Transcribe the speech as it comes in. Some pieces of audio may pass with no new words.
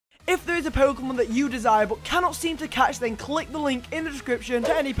is a Pokemon that you desire but cannot seem to catch, then click the link in the description to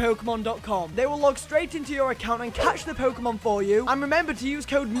anypokemon.com. They will log straight into your account and catch the Pokemon for you. And remember to use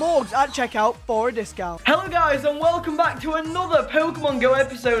code Morgz at checkout for a discount. Hello guys, and welcome back to another Pokemon Go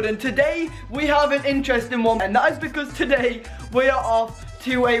episode. And today we have an interesting one, and that is because today we are off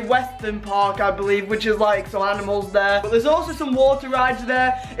to a Western Park, I believe, which is like some animals there. But there's also some water rides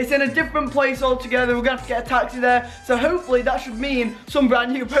there. It's in a different place altogether. We're gonna have to get a taxi there. So hopefully that should mean some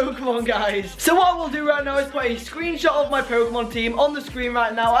brand new Pokemon, guys. So what we'll do right now is put a screenshot of my Pokemon team on the screen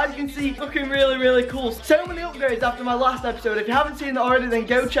right now. As you can see, looking really, really cool. So many upgrades after my last episode. If you haven't seen it already, then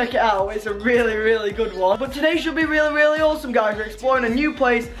go check it out. It's a really, really good one. But today should be really, really awesome, guys. We're exploring a new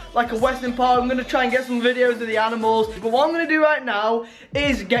place, like a Western Park. I'm gonna try and get some videos of the animals. But what I'm gonna do right now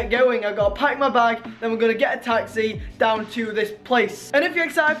is get going. I've got to pack my bag, then we're going to get a taxi down to this place. And if you're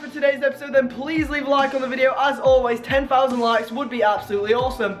excited for today's episode, then please leave a like on the video. As always, 10,000 likes would be absolutely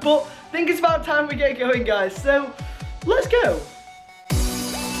awesome. But I think it's about time we get going, guys. So let's go.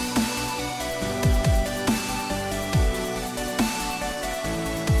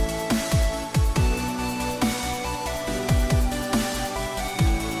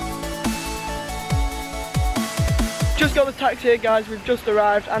 Just got the taxi here, guys. We've just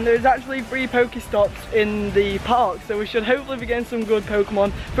arrived, and there's actually 3 Pokestops in the park, so we should hopefully be getting some good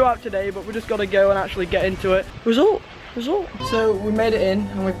Pokemon throughout today. But we just got to go and actually get into it. Result. So we made it in,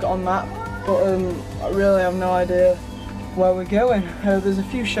 and we've got a map, but I really have no idea where we're going. There's a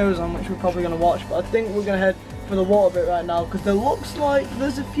few shows on which we're probably going to watch, but I think we're going to head for the water bit right now because there looks like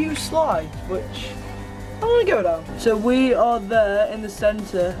there's a few slides which I want to go down. So we are there in the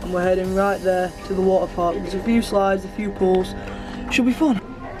centre, and we're heading right there to the water park. There's a few slides, a few pools. Should be fun.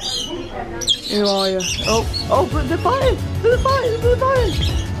 Who are you? Oh, but they're fighting! They're fighting!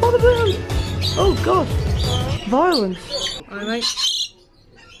 Oh, they're doing? Oh God! Violence. Hi, mate.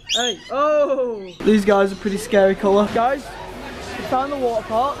 Hey. Oh! These guys are pretty scary colour. Guys, we found the water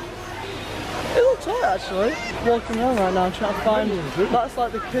park. It looks alright actually. Walking around right now trying to find, that's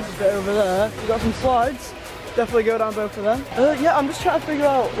like the kids bit over there. We've got some slides. Definitely go down both of them. Yeah, I'm just trying to figure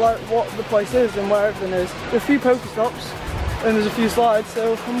out like what the place is and where everything is. There's a few Pokestops and there's a few slides,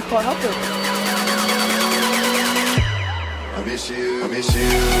 so I'm quite happy. I miss you.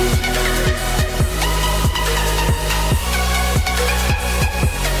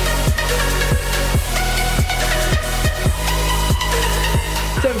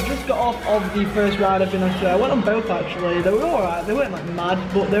 So we just got off of the first ride I've been on today. I went on both actually. They were alright, they weren't like mad,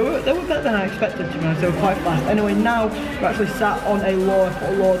 but they were better than I expected to be honest. They were quite fast. Anyway, now we're actually sat on a lure. I put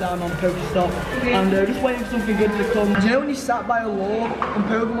a lure down on a Pokestop and just waiting for something good to come. Do you know when you sat by a lure and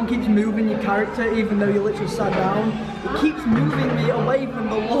Pokemon keeps moving your character even though you literally sat down? It keeps moving me away from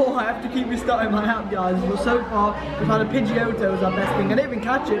the lure. I have to keep restarting my app, guys. But so far, we've had a Pidgeotto as our best thing. I didn't even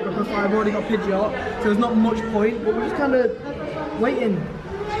catch it because I've already got Pidgeot, so there's not much point, but we're just kind of waiting.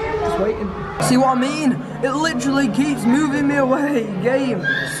 Just waiting. See what I mean? It literally keeps moving me away. Game,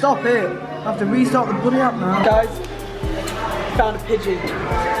 stop it. I have to restart the bloody app now. Guys, found a Pidgey.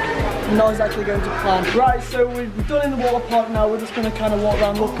 Not exactly going to plan. Right, so we've done in the water park now. We're just going to kind of walk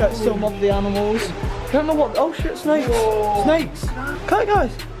around, look at some of the animals. I don't know what, oh shit, snakes. Whoa. Snakes. Okay,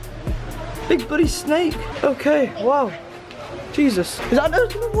 guys. Big bloody snake. Okay, wow. Jesus. Is that,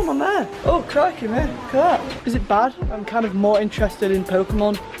 there's another one on there. Oh, crikey, man. Look at that. Is it bad? I'm kind of more interested in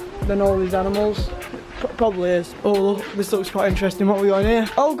Pokemon than all these animals. Probably is. Oh, look, this looks quite interesting. What we got in here?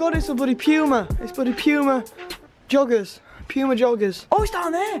 Oh, God, it's a bloody puma. It's bloody puma joggers. Puma joggers. Oh, it's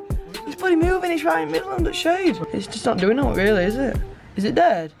down there. It's bloody moving. It's right in the middle of the shade. It's just not doing it, really, is it? Is it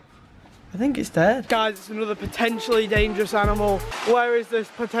dead? I think it's dead. Guys, it's another potentially dangerous animal. Where is this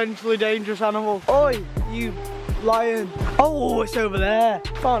potentially dangerous animal? Oi, you lion. Oh, it's over there.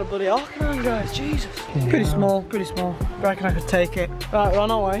 Found a bloody Arcanine, guys. Jesus. Yeah. Pretty small, pretty small. I reckon I could take it. Right, we're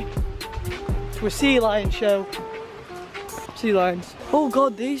on our way to a sea lion show. Sea lions. Oh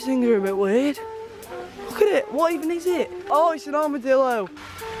God, these things are a bit weird. Look at it. What even is it? Oh, it's an armadillo.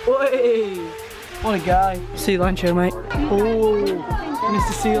 Oi. What a guy. Sea lion show, mate. Oh,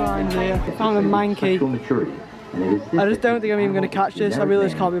 Mr. Sea Lion's here. Found a Mankey. I just don't think I'm even going to catch this. I really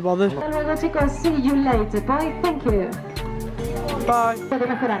just can't be bothered. See you later. Bye. Thank you. Bye.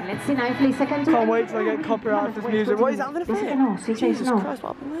 Can't wait till I get copyright for this music. What is that going to fit? Jesus Christ,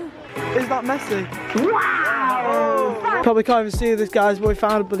 what happened there? Is that messy? Wow! Oh. Probably can't even see this, guys, but we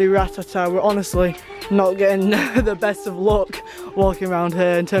found a bloody Rattata. We're honestly not getting the best of luck walking around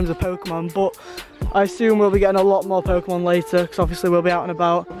here in terms of Pokemon, but I assume we'll be getting a lot more Pokemon later, because obviously we'll be out and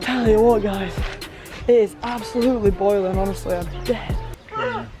about. Tell you what, guys, it is absolutely boiling, honestly, I'm dead.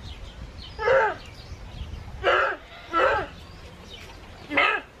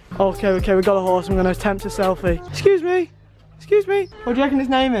 Okay, we got a horse. I'm gonna attempt a selfie. Excuse me. Excuse me. What do you reckon his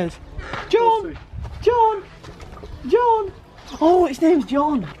name is? John. John. John. Oh, his name's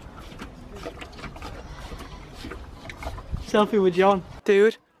John. Selfie with John.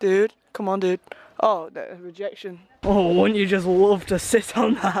 Dude. Come on, dude. Oh, rejection. Oh, wouldn't you just love to sit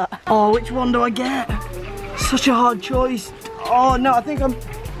on that? Oh, which one do I get? Such a hard choice. Oh, no, I think I'm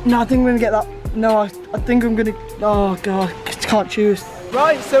gonna get that. No, I think I'm gonna, oh God, can't choose.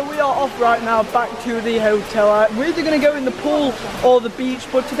 Right, so we are off right now back to the hotel. We're either going to go in the pool or the beach,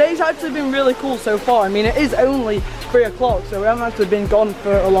 but today's actually been really cool so far. I mean, it is only 3 o'clock, so we haven't actually been gone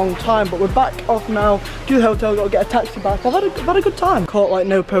for a long time, but we're back off now to the hotel. Got to get a taxi back. I've had a good time. Caught like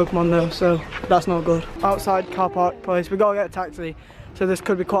no Pokemon though, so that's not good. Outside car park place, we got to get a taxi, so this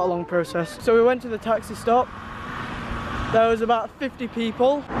could be quite a long process. So we went to the taxi stop. There was about 50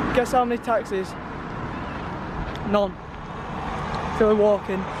 people. Guess how many taxis? None. So we're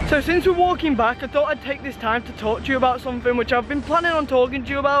walking. So since we're walking back, I thought I'd take this time to talk to you about something which I've been planning on talking to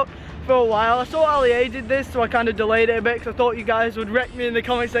you about for a while. I saw Ali A did this, so I kind of delayed it a bit because I thought you guys would wreck me in the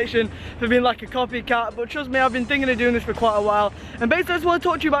comment section for being like a copycat, but trust me, I've been thinking of doing this for quite a while. And basically I just want to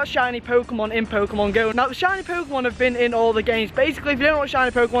talk to you about shiny Pokemon in Pokemon Go. Now the shiny Pokemon have been in all the games. Basically, if you don't know what shiny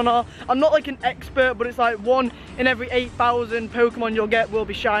Pokemon are, I'm not like an expert, but it's like 1 in every 8,000 Pokemon you'll get will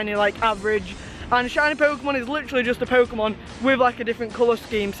be shiny, like average. And shiny Pokemon is literally just a Pokemon with like a different colour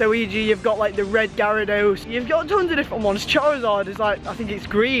scheme. So e.g. you've got like the red Gyarados, you've got tons of different ones. Charizard is like, I think it's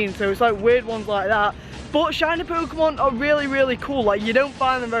green, so it's like weird ones like that. But shiny Pokemon are really, really cool. Like, you don't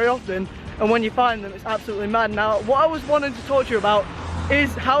find them very often, and when you find them, it's absolutely mad. Now, what I was wanting to talk to you about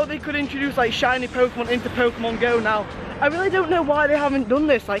is how they could introduce like shiny Pokemon into Pokemon Go. Now, I really don't know why they haven't done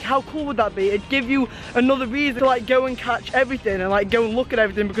this. Like, how cool would that be? It'd give you another reason to like go and catch everything and like go and look at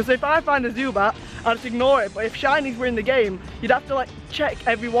everything, because if I find a Zubat, I'd just ignore it. But if shinies were in the game, you'd have to like check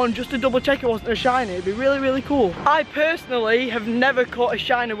every one just to double check it wasn't a shiny. It'd be really, really cool. I personally have never caught a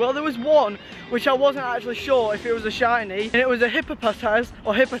shiny. Well, there was one which I wasn't actually sure if it was a shiny, and it was a Hippopotas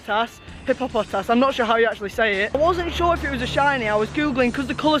or Hippopotas. I'm not sure how you actually say it. I wasn't sure if it was a shiny. I was googling because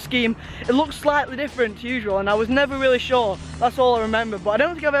the colour scheme, it looks slightly different to usual, and I was never really sure. That's all I remember, but I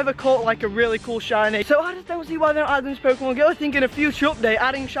don't think I've ever caught like a really cool shiny. So I just don't see why they don't add them to Pokemon Go. I think in a future update,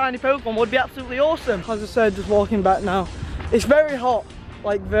 adding shiny Pokemon would be absolutely awesome. As I said, just walking back now. It's very hot,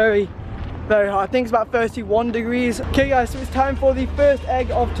 like very hot. I think it's about 31 degrees. Okay guys, so it's time for the first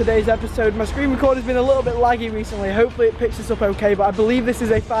egg of today's episode. My screen recorder's been a little bit laggy recently. Hopefully it picks this up okay, but I believe this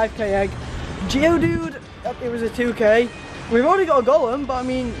is a 5k egg. Geodude, it was a 2k. We've already got a Golem, but I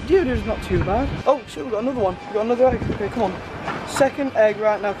mean, Geodude's not too bad. Oh shit, we've got another one. We've got another egg. Okay, come on. Second egg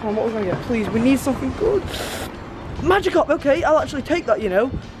right now. Come on, what are we gonna get? Please, we need something good. Magikarp, okay, I'll actually take that, you know.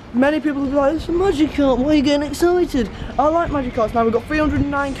 Many people will be like, it's a Magikarp, why are you getting excited? I like Magikarps. Now we've got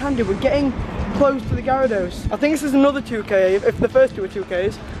 309 candy, we're getting close to the Gyarados. I think this is another 2k, if the first two are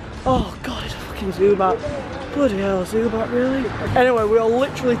 2ks. Oh god, it's a fucking Zubat. Bloody hell, Zubat, really? Anyway, we are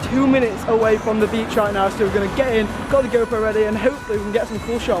literally 2 minutes away from the beach right now, so we're gonna get in, got the GoPro ready, and hopefully we can get some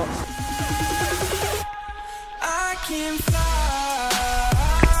cool shots. I can fly.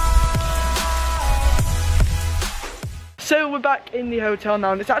 So we're back in the hotel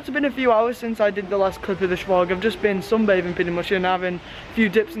now, and it's actually been a few hours since I did the last clip of this vlog. I've just been sunbathing pretty much and having a few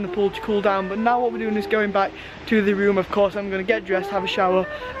dips in the pool to cool down, but now what we're doing is going back to the room. Of course, I'm going to get dressed, have a shower,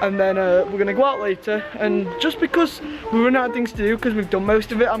 and then we're going to go out later. And just because we're running out of things to do, because we've done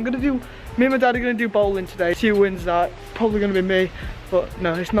most of it, me and my dad are going to do bowling today. See who wins that. Probably going to be me, but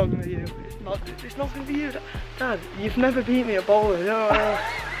no, it's not going to be you. It's not going to be you. Dad, you've never beat me at bowling.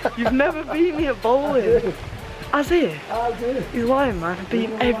 You've never beat me at bowling. Has he? I do. He's lying, man. I beat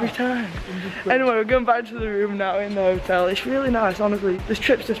him every time. Anyway, we're going back to the room now in the hotel. It's really nice, honestly. This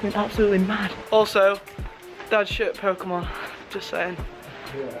trip's just been absolutely mad. Also, Dad's shit Pokemon. Just saying.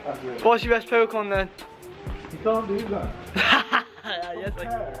 Yeah, I do. What's your best Pokemon then? You can't do that. Yes, I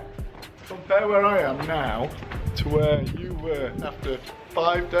can. Compare where I am now to where you were after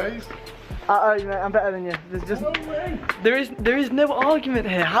 5 days. Mate, I'm better than you. There's just no way. There is no argument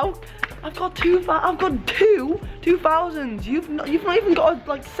here. How? I've got two 2000s. You've not even got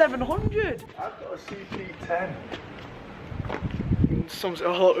like 700. I've got a CP10. Sums it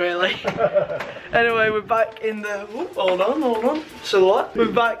all up, really. Anyway, we're back in the. Hold on. So what?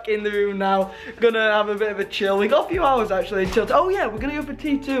 We're back in the room now. Gonna have a bit of a chill. We got a few hours actually until. Oh yeah, we're gonna go for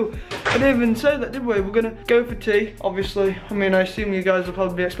tea too. I didn't even say that, did we? We're gonna go for tea, obviously. I mean, I assume you guys will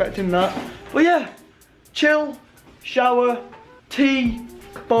probably be expecting that. But yeah, chill, shower, tea,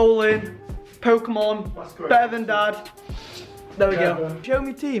 bowling, Pokemon, better than Dad. There we go. Show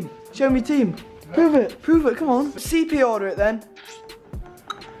me team. Prove it, come on. CP order it then.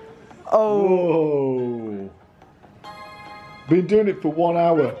 Oh. Whoa. Been doing it for 1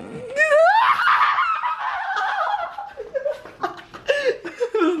 hour.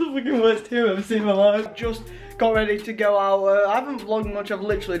 That's the fucking worst tune I've ever seen in my life. Just got ready to go out. I haven't vlogged much. I've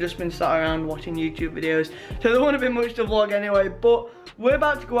literally just been sat around watching YouTube videos. So there wouldn't have been much to vlog anyway. But we're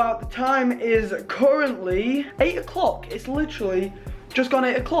about to go out. The time is currently 8 o'clock. It's literally just gone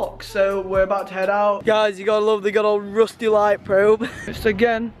 8 o'clock. So we're about to head out. Guys, you gotta love the good old rusty light probe. It's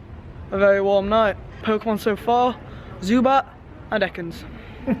again a very warm night. Pokemon so far, Zubat and Ekans.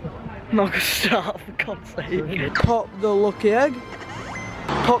 Not gonna start, for God's sake. Pop the lucky egg.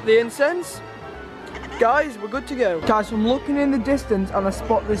 Pop the incense. Guys, we're good to go. Guys, I'm looking in the distance and I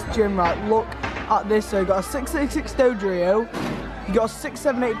spot this gym, right? Look at this. So you got a 686 Dodrio, you got a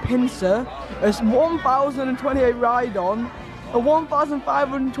 678 Pinsir, a 1028 Rhydon, a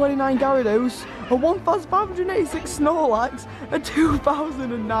 1529 Gyarados, a 1586 Snorlax, a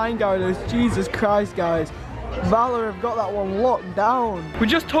 2009 Gyarados. Jesus Christ, guys. Valor have got that one locked down. We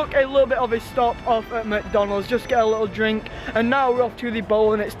just took a little bit of a stop off at McDonald's, just get a little drink, and now we're off to the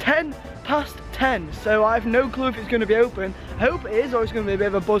bowl, and it's 10 past 10, so I have no clue if it's going to be open. I hope it is, or it's going to be a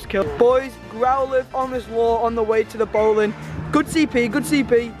bit of a buzzkill. Boys, Growlithe on this law on the way to the bowling. Good CP, good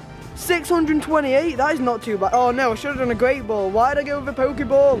CP. 628, that is not too bad. Oh no, I should have done a great ball. Why did I go with a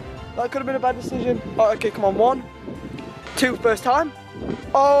Pokeball? That could have been a bad decision. Oh, okay, come on, 1, 2, first time.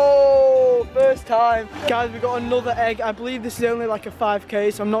 Oh, first time. Guys, we got another egg. I believe this is only like a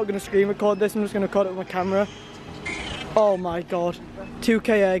 5k, so I'm not going to screen record this. I'm just going to record it with my camera. Oh my god. 2k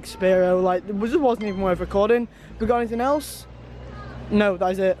egg, Spearow. Like, this wasn't even worth recording. We got anything else? No,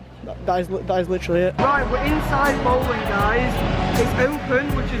 that is it. That is literally it. Right, we're inside bowling, guys. It's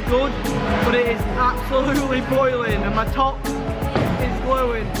open, which is good, but it is absolutely boiling, and my top is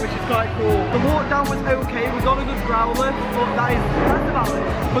glowing, which is quite cool. The walk down was okay. We got a good Growlithe, but that's about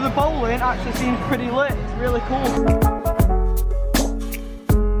it. But the bowling actually seems pretty lit. It's really cool.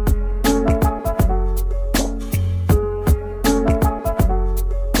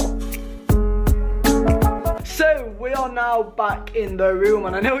 Now back in the room,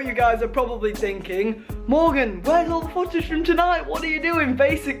 and I know what you guys are probably thinking, Morgan, where's all the footage from tonight? What are you doing?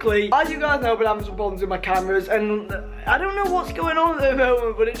 Basically, as you guys know, I've been having some problems with my cameras, and I don't know what's going on at the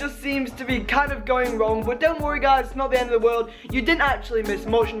moment, but it just seems to be kind of going wrong. But don't worry guys, it's not the end of the world. You didn't actually miss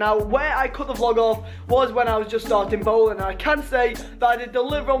much. Now, where I cut the vlog off was when I was just starting bowling, and I can say that I did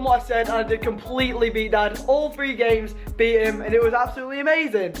deliver on what I said, and I did completely beat Dad. All 3 games, beat him, and it was absolutely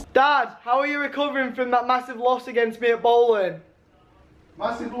amazing. Dad, how are you recovering from that massive loss against me at bowling?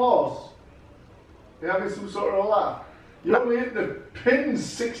 Massive loss? You're having some sort of a laugh? You only hit the pins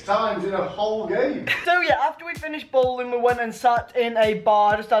 6 times in a whole game. So yeah, after we finished bowling, we went and sat in a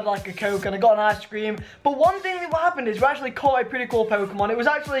bar. I just had like a Coke and I got an ice cream. But one thing that happened is we actually caught a pretty cool Pokemon. It was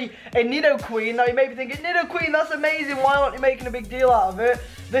actually a Nidoqueen. Now you may be thinking, Nidoqueen, that's amazing. Why aren't you making a big deal out of it?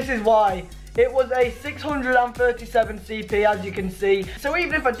 This is why. It was a 637 CP, as you can see. So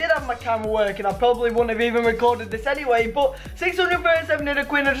even if I did have my camera working, I probably wouldn't have even recorded this anyway. But 637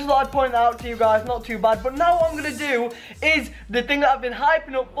 Nidoqueen, I just thought I'd point that out to you guys. Not too bad. But now what I'm going to do is the thing that I've been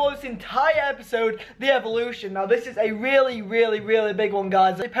hyping up for this entire episode, the evolution. Now this is a really big one,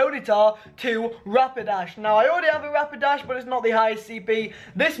 guys. A Ponyta to Rapidash. Now I already have a Rapidash, but it's not the highest CP.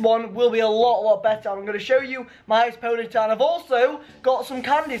 This one will be a lot better. I'm going to show you my highest Ponyta. And I've also got some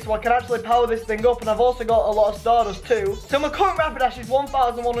candy so I can actually power this thing up, and I've also got a lot of Stardust too. So my current Rapidash is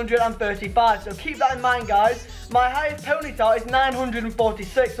 1135, so keep that in mind guys. My highest Ponyta is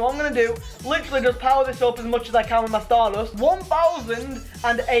 946, so what I'm going to do, literally just power this up as much as I can with my Stardust.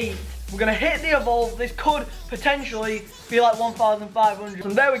 1008. We're going to hit the evolve. This could potentially be like 1500.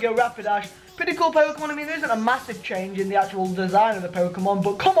 And there we go, Rapidash. Pretty cool Pokemon. I mean, there isn't a massive change in the actual design of the Pokemon,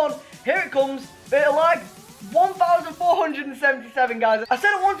 but come on, here it comes. Bit of lag. 1,477 guys. I said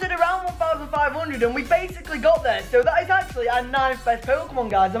I wanted around 1,500 and we basically got there. So that is actually our 9th best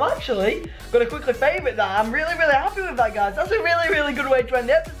Pokemon, guys. I'm actually going to quickly favourite that. I'm really happy with that, guys. That's a really good way to end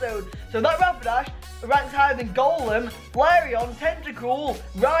the episode. So that Rapidash ranks higher than Golem, Flareon, Tentacruel,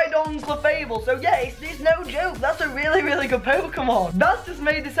 Rhydon, Clefable. So yeah, it's no joke. That's a really good Pokemon. That's just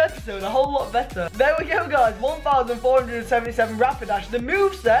made this episode a whole lot better. There we go, guys. 1,477 Rapidash. The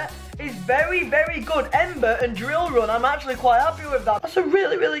moveset is very good. Ember and Drill Run, I'm actually quite happy with that. That's a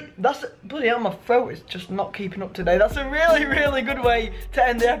bloody hell, my throat is just not keeping up today. That's a really good way to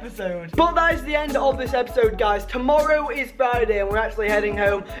end the episode. But that is the end of this episode, guys. Tomorrow is Friday and we're actually heading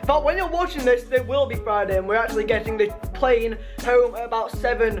home. In fact, when you're watching this, it will be Friday and we're actually getting the plane home at about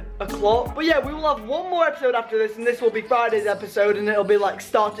 7 o'clock. But yeah, we will have one more episode after this, and this will be Friday's episode, and it'll be like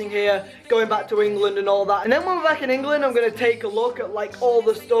starting here, going back to England and all that. And then when we're back in England, I'm going to take a look at like all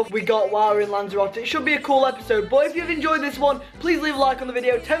the stuff we got while we're in Lanzarote. It should be a cool episode. But if you've enjoyed this one, please leave a like on the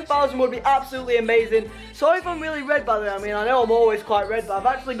video. 10,000 would be absolutely amazing. Sorry if I'm really red, by the way. I mean, I know I'm always quite red, but I've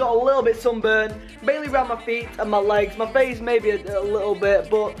actually got a little bit sunburned, mainly around my feet and my legs. My face maybe a little bit,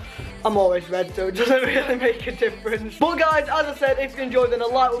 but I'm always red, so it doesn't really make a difference. But guys, as I said, if you enjoyed, then a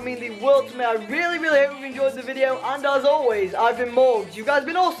like would mean the world to me. I really hope you enjoyed the video, and as always, I've been Morgz. You guys have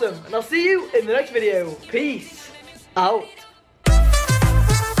been awesome, and I'll see you in the next video. Peace out.